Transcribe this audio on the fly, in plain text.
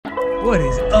What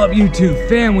is up, YouTube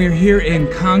fam? We're here in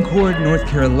Concord, North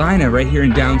Carolina, right here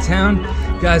in downtown.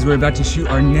 Guys, we're about to shoot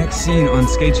our next scene on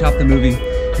Skateshop the movie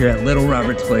here at Little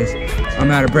Robert's place.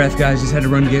 I'm out of breath, guys. Just had to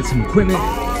run to get some equipment.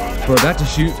 We're about to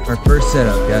shoot our first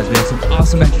setup, guys. We have some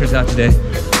awesome extras out today.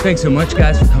 Thanks so much,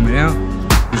 guys, for coming out.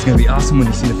 It's gonna be awesome when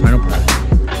you see the final product.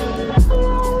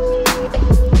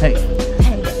 Hey.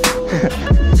 Hey.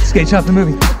 Skateshop the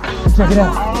movie. Check it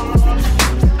out.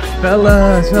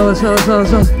 Fellas.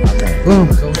 Boom.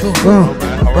 Boom.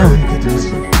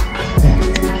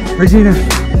 Regina.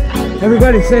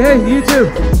 Everybody say hey, you too.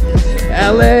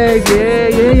 Alex,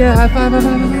 yeah. High five.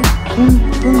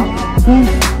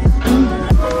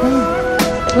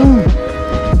 Boom.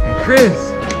 And Chris.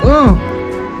 Boom.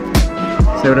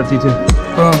 Say what up to you two.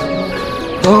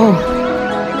 Boom.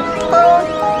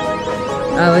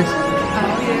 Alex.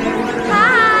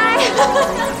 Hi.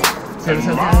 Say what's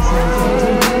up, guys.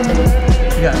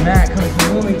 We got Matt coming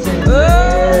from Wilmington.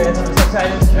 What's up,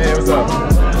 Titus? Hey, what's up?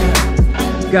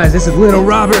 Guys, this is Little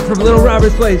Robert from Little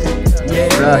Robert's place.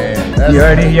 Yeah. You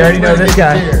already know this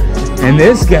guy. And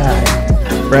this guy,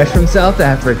 fresh from South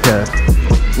Africa.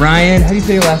 Ryan, how do you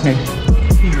say your last name?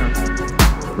 Pemer.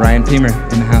 Ryan Pemer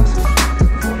in the house.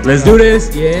 Let's do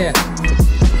this. Yeah.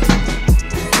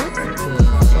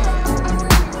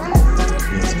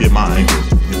 Let's get my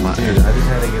ankles. I just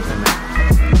had to get them.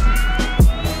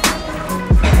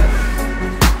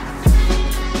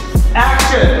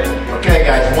 Action! Okay,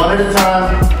 guys, one at a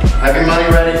time. Have your money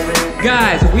ready.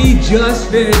 Guys, we just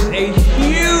finished a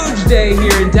huge day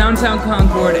here in downtown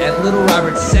Concord at Little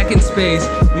Robert's second space.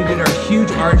 We did our huge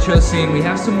art show scene. We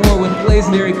have some more with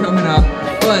Blazendary coming up,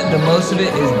 but the most of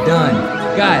it is done.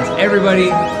 Guys, everybody,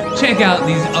 check out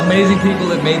these amazing people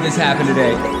that made this happen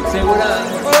today. Say what up?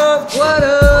 What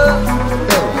up?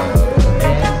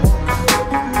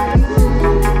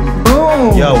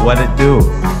 Boom! Yo, what it do?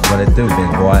 What it do,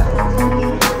 big boy?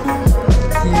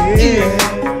 Yeah.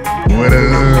 What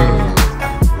up?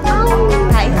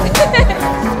 Hi.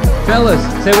 Fellas,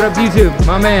 say what up to YouTube,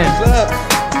 my man. What's up?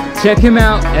 Check him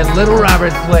out at Little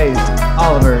Robert's place.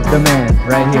 Oliver, the man,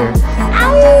 right here. You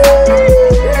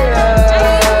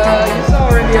saw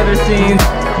her in the other scenes.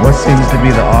 What seems to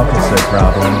be the opposite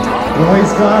problem?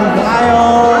 Boys gone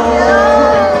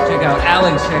wild. Check out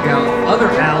Alex, check out other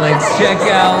Alex, check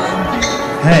out.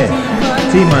 Hey,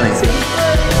 T-Money.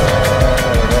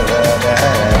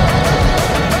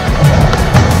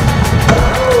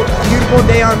 Beautiful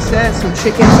day on set, some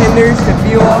chicken tenders to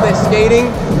fuel all this skating.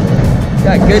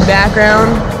 Got good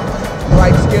background.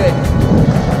 Life's good.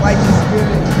 Life is good.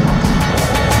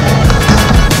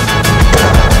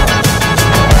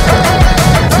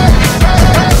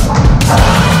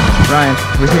 Ryan,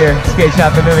 we're here,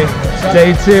 Skateshop the movie.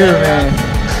 Day 2, man.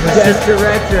 Guest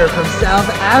director from South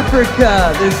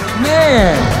Africa, this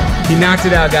man. He knocked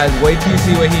it out, guys. Wait till you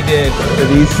see what he did for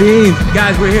these scenes.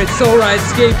 Guys, we're here at Soul Ride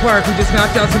Skate Park. We just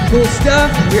knocked out some cool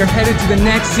stuff. We are headed to the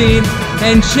next scene.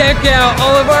 And check out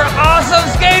all of our awesome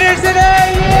skaters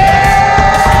today. Yeah!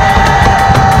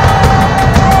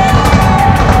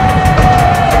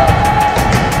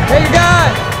 Hey, you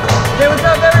guys. Say what's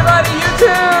up, everybody.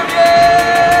 YouTube, yeah!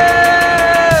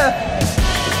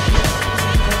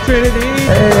 Trinity.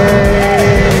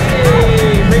 Hey!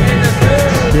 Bring in the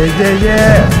food.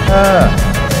 Yeah.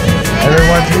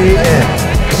 Everyone's eating.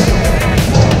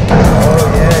 Oh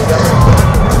yeah.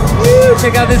 Woo,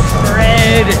 check out this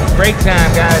spread. Break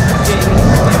time, guys. Just getting a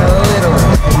little.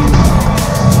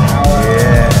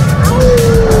 Yeah.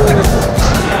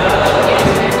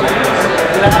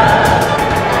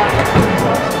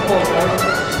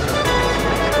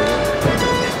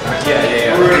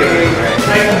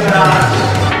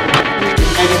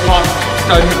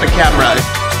 Done with the camera.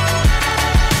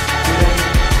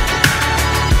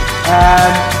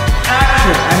 And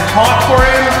action, and talk for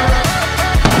him.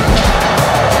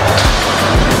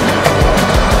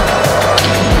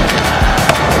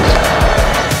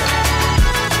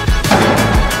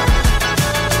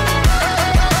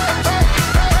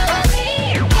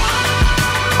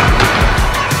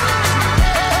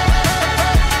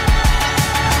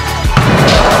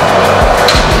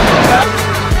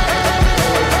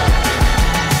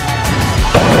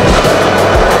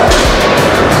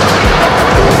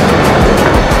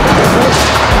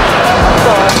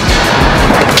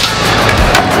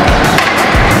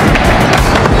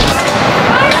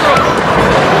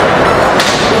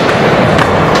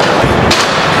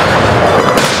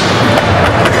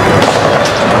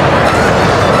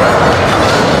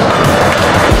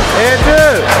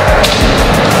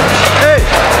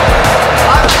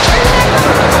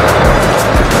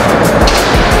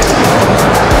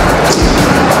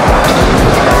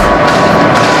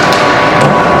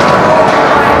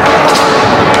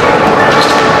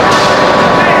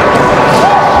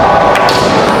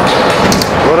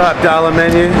 $6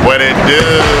 menu. What it do?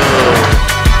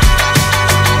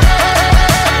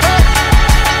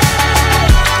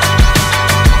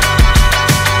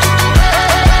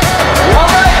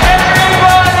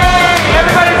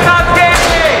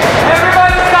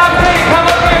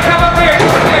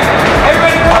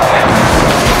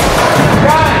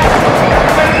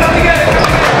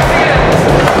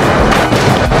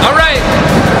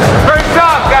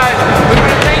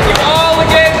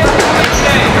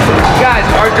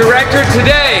 Director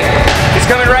today is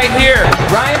coming right here.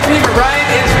 Ryan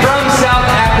is from South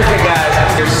Africa, guys.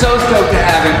 We're so stoked to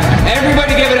have him.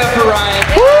 Everybody give it up for Ryan.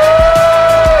 Woo!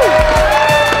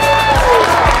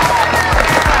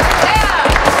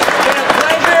 It's been a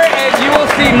pleasure, and you will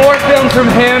see more films from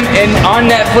him and on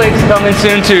Netflix coming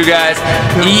soon too, guys.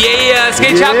 Yeah,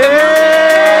 Skateshop the movie.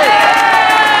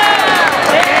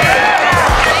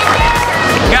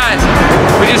 Guys,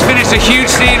 we just finished a huge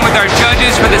scene with our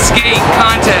judges for the skate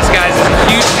contest, guys. It's a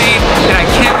huge scene, and I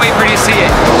can't wait for you to see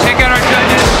it. Check out our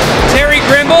judges. Terry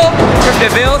Grimble from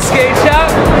DeVille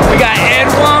Skateshop. We got Ed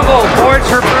Womble, Boards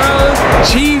for Bros,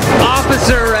 Chief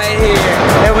Officer right here.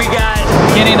 And we got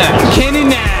Kenny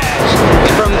Nash.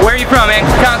 From where are you from, man?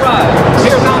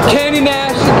 Kenny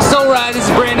Nash, Soul Ride. This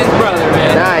is Brandon's brother,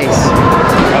 man. Nice.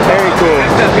 Very cool.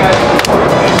 What's up, guys?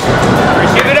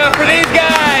 Give it up for these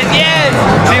guys. Yes.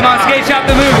 See him on Skateshop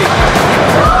the movie.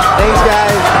 Thanks,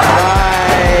 guys.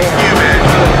 Bye. You, man.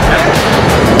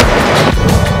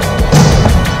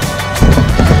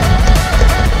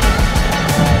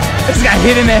 This got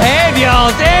hit in the head,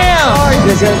 y'all. Damn.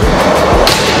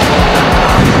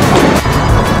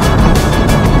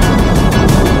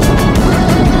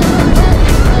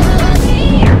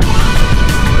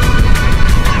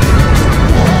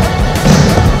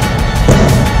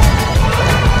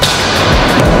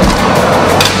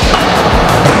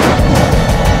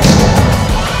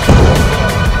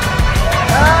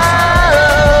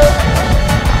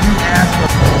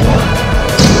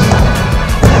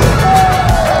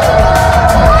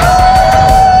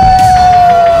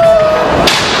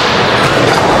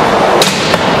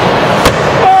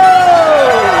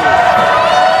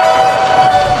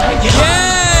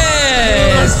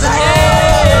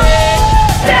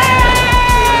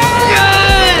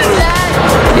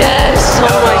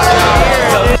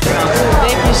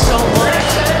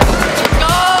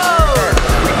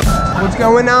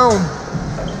 Going on.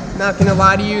 Not gonna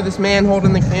lie to you, this man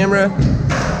holding the camera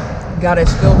got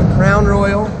us filled with Crown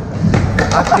Royal.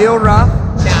 I feel rough.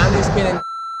 Nah, I'm just kidding.